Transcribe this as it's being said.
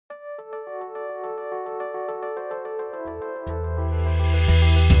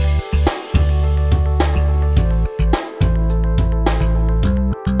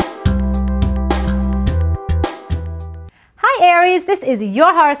Aries, this is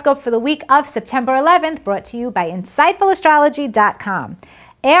your horoscope for the week of September 11th, brought to you by InsightfulAstrology.com.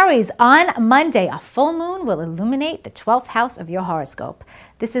 Aries, on Monday, a full moon will illuminate the 12th house of your horoscope.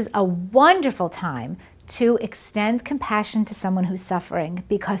 This is a wonderful time to extend compassion to someone who's suffering,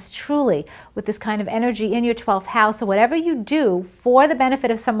 because truly, with this kind of energy in your 12th house, whatever you do for the benefit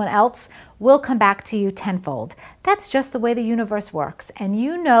of someone else will come back to you tenfold. That's just the way the universe works. And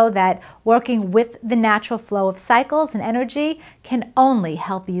you know that working with the natural flow of cycles and energy can only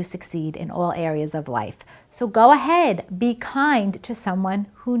help you succeed in all areas of life. So go ahead, be kind to someone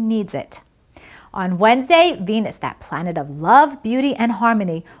who needs it. On Wednesday, Venus, that planet of love, beauty, and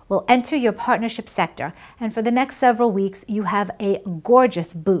harmony, will enter your partnership sector. And for the next several weeks, you have a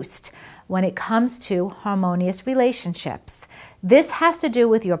gorgeous boost when it comes to harmonious relationships. This has to do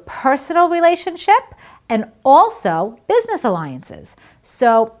with your personal relationship and also business alliances.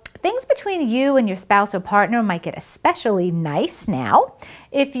 So things between you and your spouse or partner might get especially nice now.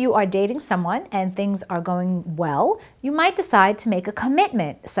 If you are dating someone and things are going well, you might decide to make a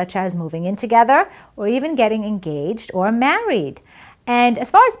commitment, such as moving in together or even getting engaged or married. And as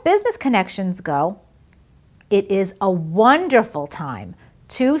far as business connections go, it is a wonderful time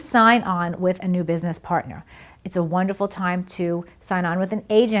to sign on with a new business partner. It's a wonderful time to sign on with an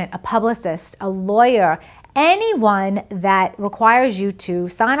agent, a publicist, a lawyer, anyone that requires you to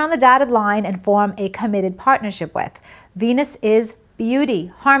sign on the dotted line and form a committed partnership with. Venus is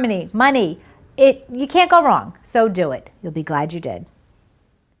beauty, harmony, money. You can't go wrong, so do it. You'll be glad you did.